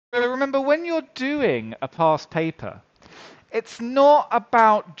remember, when you're doing a past paper, it's not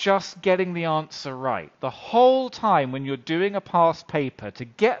about just getting the answer right. The whole time when you're doing a past paper, to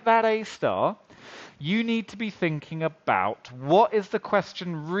get that A star, you need to be thinking about what is the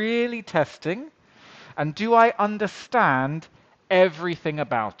question really testing, and do I understand everything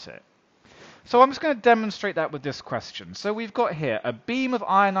about it? So I'm just going to demonstrate that with this question. So we've got here a beam of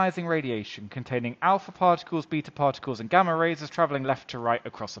ionizing radiation containing alpha particles, beta particles, and gamma rays is traveling left to right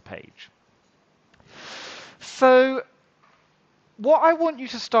across a page. So what I want you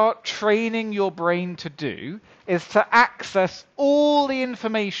to start training your brain to do is to access all the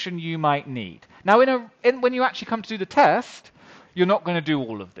information you might need. Now, when you actually come to do the test, you're not going to do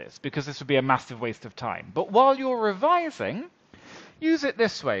all of this because this would be a massive waste of time. But while you're revising, use it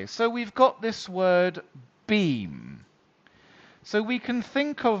this way. So we've got this word beam. So we can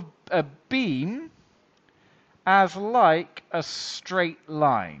think of a beam as like a straight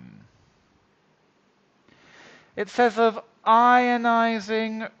line. It says of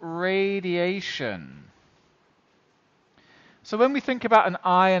ionizing radiation. So when we think about an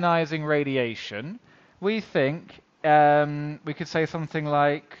ionizing radiation, we think, we could say something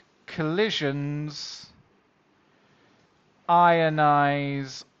like collisions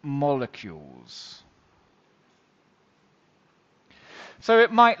ionize molecules. So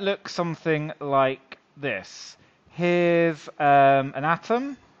it might look something like this. Here's an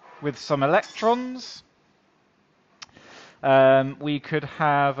atom with some electrons. We could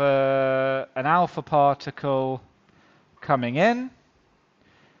have an alpha particle coming in,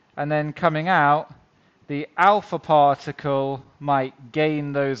 and then coming out, the alpha particle might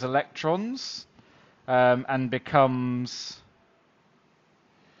gain those electrons and becomes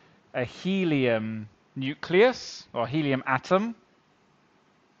a helium nucleus or helium atom,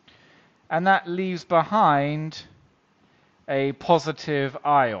 and that leaves behind a positive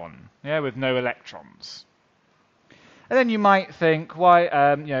ion, with no electrons. And then you might think,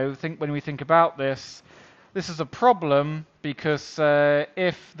 why? When we think about this, this is a problem because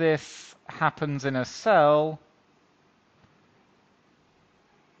if this happens in a cell,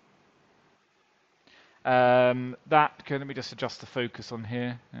 let me just adjust the focus on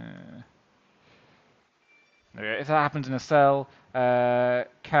here. If that happens in a cell,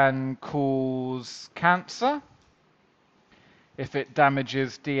 can cause cancer if it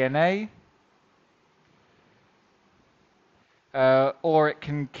damages DNA. Or it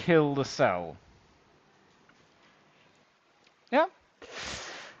can kill the cell. Yeah?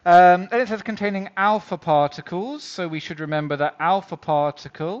 Then it says containing alpha particles, so we should remember that alpha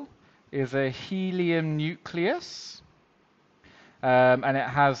particle is a helium nucleus, and it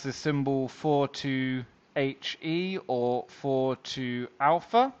has the symbol 4,2He or 4,2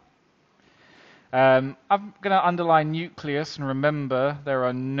 alpha. I'm going to underline nucleus and remember there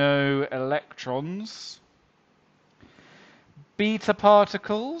are no electrons. Beta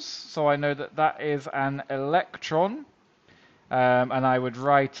particles, so I know that that is an electron, and I would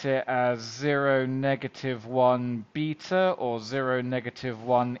write it as 0, -1 beta or 0,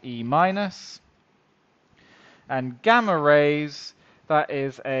 -1 E minus. And gamma rays, that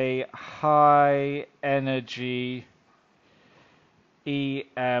is a high energy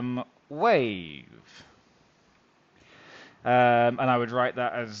EM wave. And I would write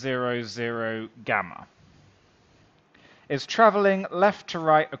that as 0, 0 gamma. Is traveling left to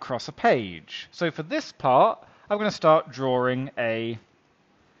right across a page. So for this part, I'm going to start drawing a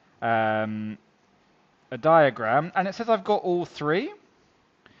diagram, and it says I've got all three.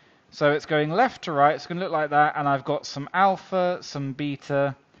 So it's going left to right, it's going to look like that, and I've got some alpha, some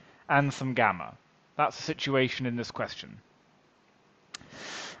beta, and some gamma. That's the situation in this question.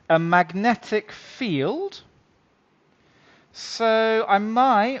 A magnetic field. So I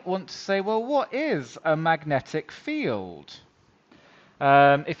might want to say, well, what is a magnetic field?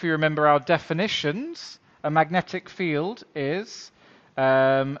 If you remember our definitions, a magnetic field is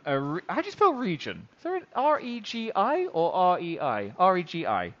how do you spell region? Is there an R-E-G-I or R-E-I?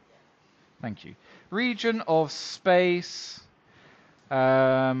 R-E-G-I. Thank you. Region of space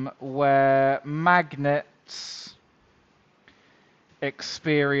where magnets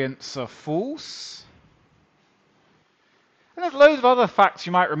experience a force. And there's loads of other facts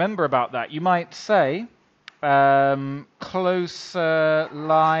you might remember about that. You might say closer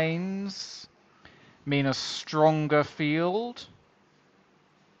lines mean a stronger field.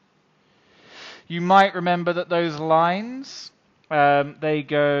 You might remember that those lines, they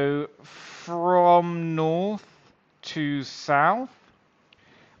go from north to south.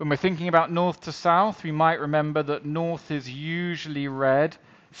 When we're thinking about north to south, we might remember that north is usually red,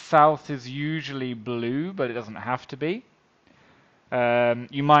 south is usually blue, but it doesn't have to be.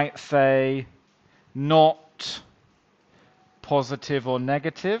 You might say not positive or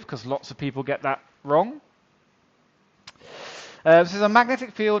negative, because lots of people get that wrong. This is a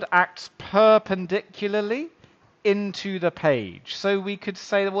magnetic field acts perpendicularly into the page. So we could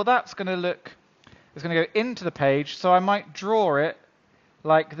say, well, it's going to go into the page, so I might draw it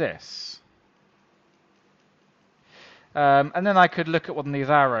like this. And then I could look at one of these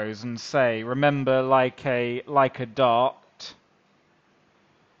arrows and say, remember, like a dart.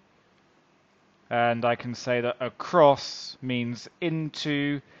 And I can say that across means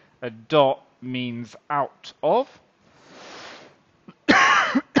into, a dot means out of.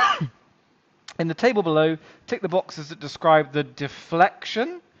 In the table below, tick the boxes that describe the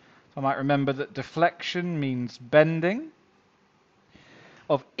deflection. So I might remember that deflection means bending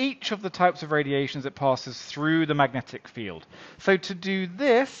of each of the types of radiations that passes through the magnetic field. So to do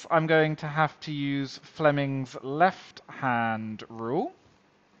this, I'm going to have to use Fleming's left-hand rule.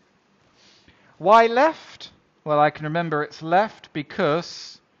 Why left? Well, I can remember it's left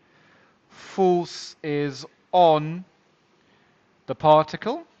because force is on the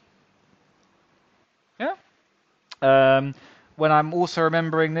particle. Yeah. When I'm also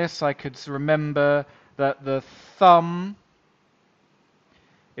remembering this, I could remember that the thumb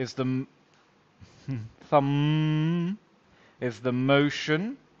is the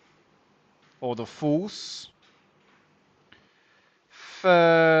motion or the force.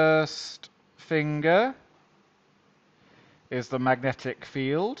 First finger is the magnetic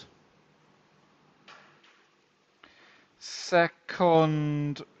field.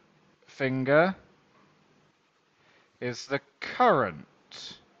 Second finger is the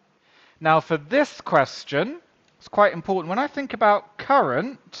current. Now for this question, it's quite important. When I think about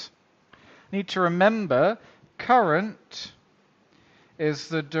current, I need to remember current is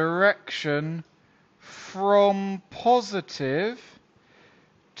the direction from positive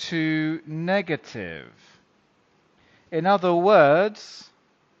to negative. In other words,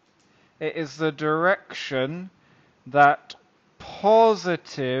 it is the direction that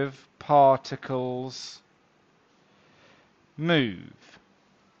positive particles move.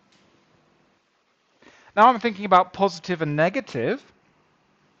 Now I'm thinking about positive and negative.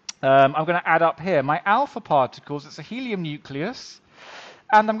 I'm going to add up here. My alpha particles, it's a helium nucleus,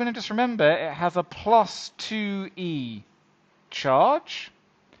 and I'm going to just remember it has a plus 2e charge,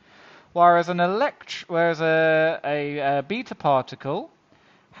 whereas a beta particle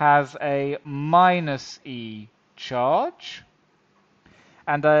has a minus e charge,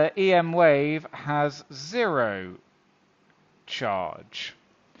 and an EM wave has 0 charge.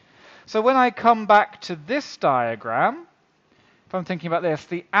 So when I come back to this diagram, if I'm thinking about this,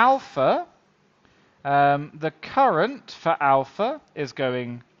 the alpha, the current for alpha is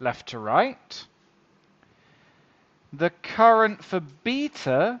going left to right. The current for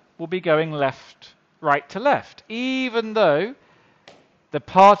beta will be going right to left, even though the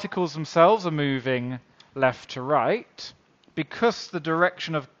particles themselves are moving left to right, because the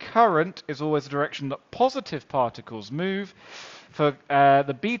direction of current is always the direction that positive particles move. For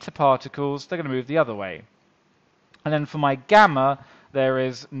the beta particles, they're going to move the other way. And then for my gamma, there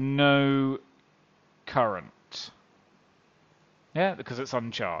is no current. Yeah, because it's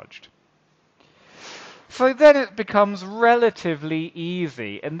uncharged. So then it becomes relatively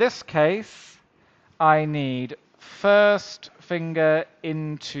easy. In this case, I need first finger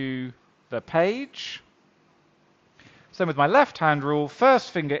into the page. So with my left-hand rule,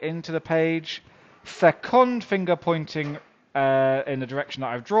 first finger into the page, second finger pointing in the direction that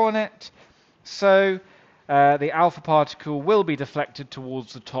I've drawn it. So the alpha particle will be deflected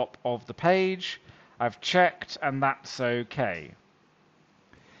towards the top of the page. I've checked, and that's okay.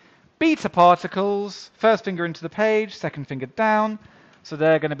 Beta particles, first finger into the page, second finger down, so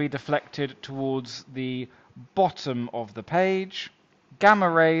they're going to be deflected towards the bottom of the page. Gamma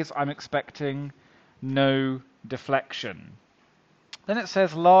rays, I'm expecting no deflection. Then it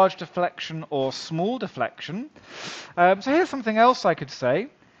says large deflection or small deflection. So here's something else I could say.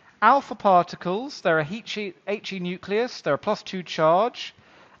 Alpha particles, they're a He nucleus, they're a +2 charge,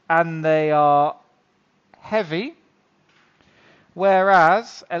 and they are heavy.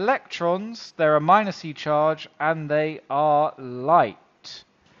 Whereas electrons, they're a -e charge, and they are light.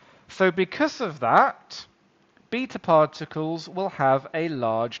 So because of that, beta particles will have a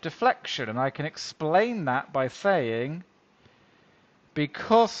large deflection. And I can explain that by saying,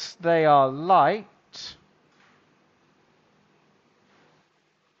 because they are light,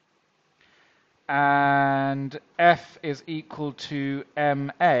 and F is equal to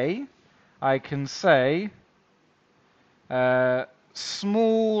ma, I can say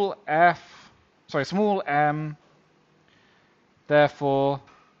small m, Therefore,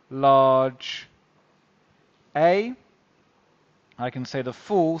 large A, I can say the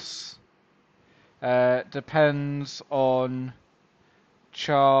force depends on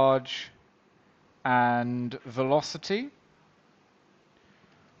charge and velocity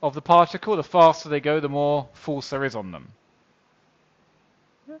of the particle. The faster they go, the more force there is on them.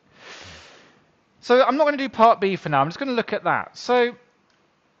 So I'm not going to do part B for now. I'm just going to look at that. So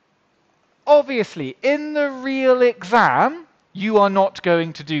obviously, in the real exam, you are not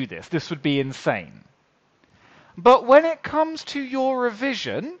going to do this. This would be insane. But when it comes to your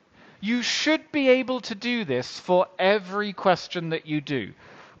revision, you should be able to do this for every question that you do.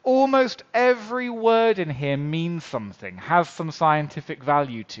 Almost every word in here means something, has some scientific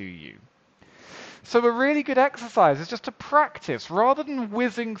value to you. So a really good exercise is just to practice, rather than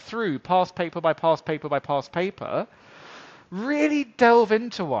whizzing through past paper by past paper by past paper, really delve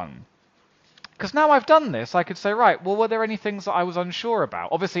into one. Because now I've done this, I could say, right, well, were there any things that I was unsure about?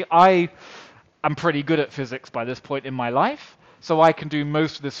 Obviously, I am pretty good at physics by this point in my life, so I can do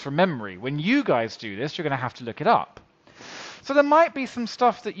most of this from memory. When you guys do this, you're going to have to look it up. So there might be some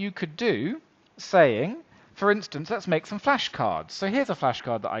stuff that you could do, saying, for instance, let's make some flashcards. So here's a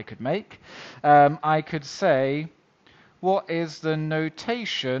flashcard that I could make. I could say, what is the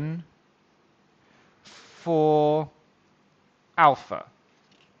notation for alpha?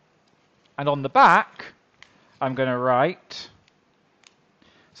 And on the back, I'm going to write,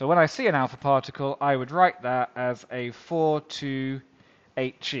 so when I see an alpha particle, I would write that as a 4-2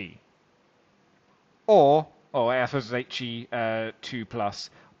 He. Or I suppose it's He 2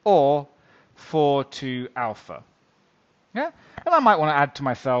 plus, or 4-2 alpha. Yeah? And I might want to add to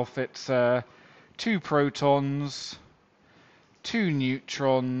myself, it's 2 protons, 2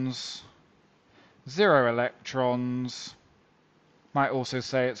 neutrons, 0 electrons. Might also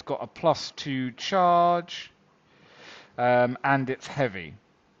say it's got a +2 charge, and it's heavy,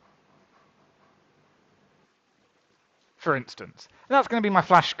 for instance. And that's going to be my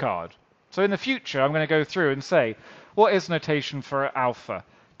flashcard. So in the future, I'm going to go through and say, what is notation for alpha?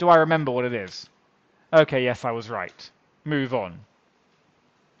 Do I remember what it is? Okay, yes, I was right. Move on.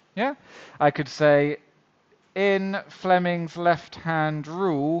 Yeah? I could say, in Fleming's left-hand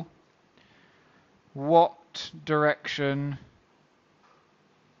rule, what direction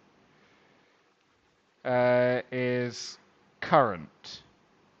is current?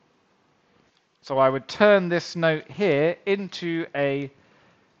 So I would turn this note here into a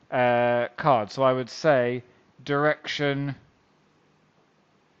card. So I would say direction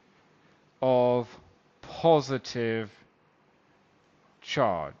of positive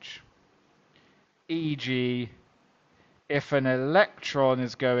charge. E.g., if an electron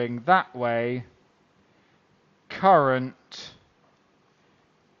is going that way, current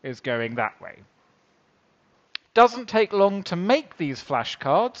is going that way. Doesn't take long to make these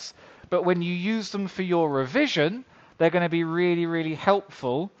flashcards, but when you use them for your revision, they're going to be really, really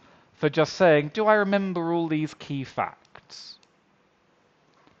helpful for just saying, do I remember all these key facts?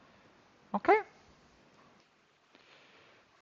 Okay?